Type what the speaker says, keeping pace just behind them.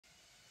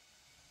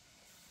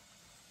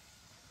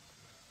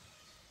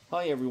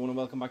Hi everyone and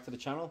welcome back to the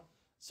channel.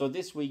 So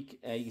this week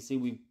you can see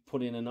we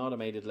put in an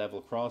automated level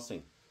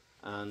crossing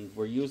and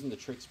we're using the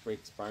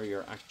TrixBrix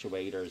barrier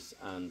actuators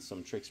and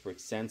some TrixBrix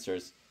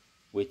sensors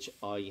which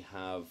I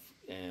have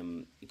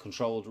written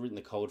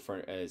the code for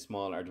a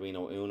small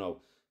Arduino Uno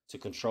to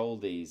control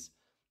these,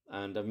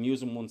 and I'm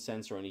using one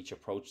sensor on each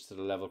approach to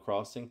the level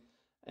crossing.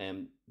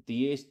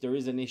 There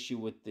is an issue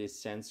with this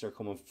sensor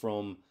coming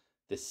from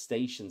the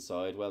station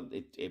side. Well,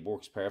 it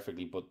works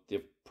perfectly, but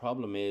the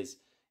problem is,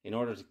 in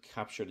order to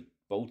capture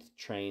both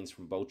trains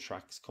from both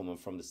tracks coming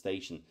from the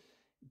station,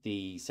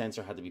 the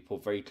sensor had to be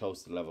put very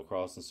close to the level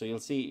crossing. So you'll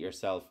see it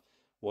yourself.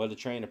 While the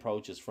train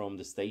approaches from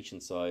the station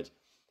side,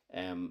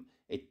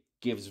 it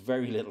gives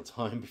very little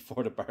time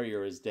before the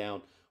barrier is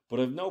down. But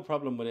I've no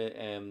problem with it.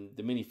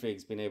 The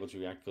minifigs being able to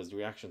react, because the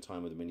reaction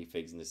time of the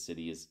minifigs in this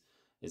city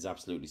is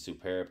absolutely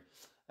superb.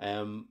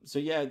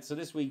 So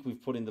this week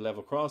we've put in the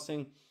level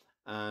crossing,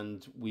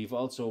 and we've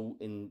also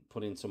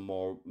put in some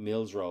more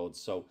MILS roads.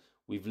 So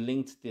we've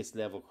linked this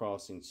level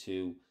crossing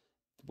to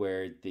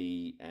where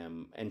the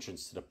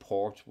entrance to the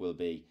port will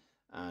be,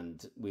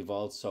 and we've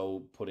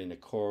also put in a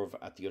curve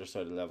at the other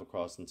side of the level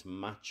crossing to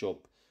match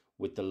up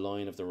with the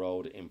line of the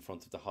road in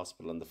front of the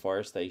hospital and the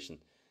fire station.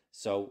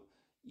 So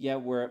yeah,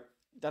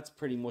 that's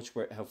pretty much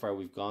how far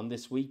we've gone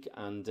this week,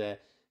 and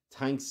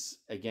thanks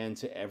again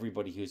to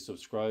everybody who's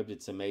subscribed.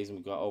 It's amazing.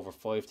 We've got over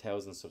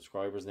 5,000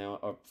 subscribers now,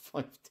 or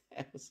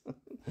 5,000.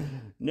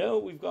 No,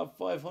 we've got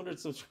 500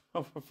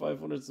 over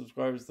 500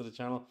 subscribers to the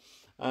channel,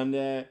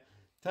 and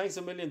thanks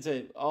a million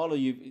to all of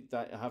you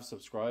that have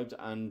subscribed.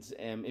 And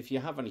if you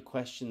have any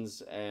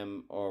questions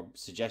or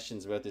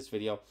suggestions about this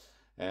video,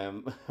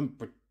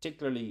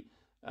 particularly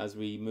as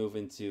we move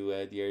into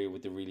the area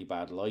with the really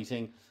bad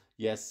lighting,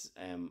 yes,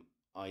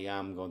 I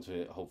am going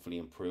to hopefully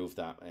improve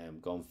that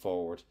going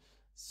forward.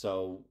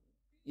 So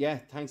yeah,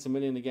 thanks a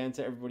million again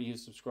to everybody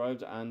who's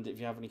subscribed, and if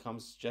you have any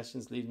comments,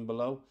 suggestions, leave them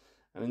below.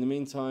 And in the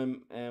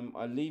meantime,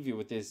 I'll leave you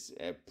with this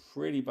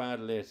pretty bad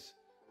lit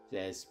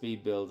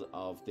speed build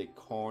of the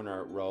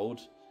corner road,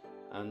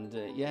 and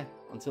yeah,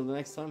 until the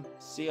next time,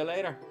 see you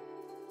later.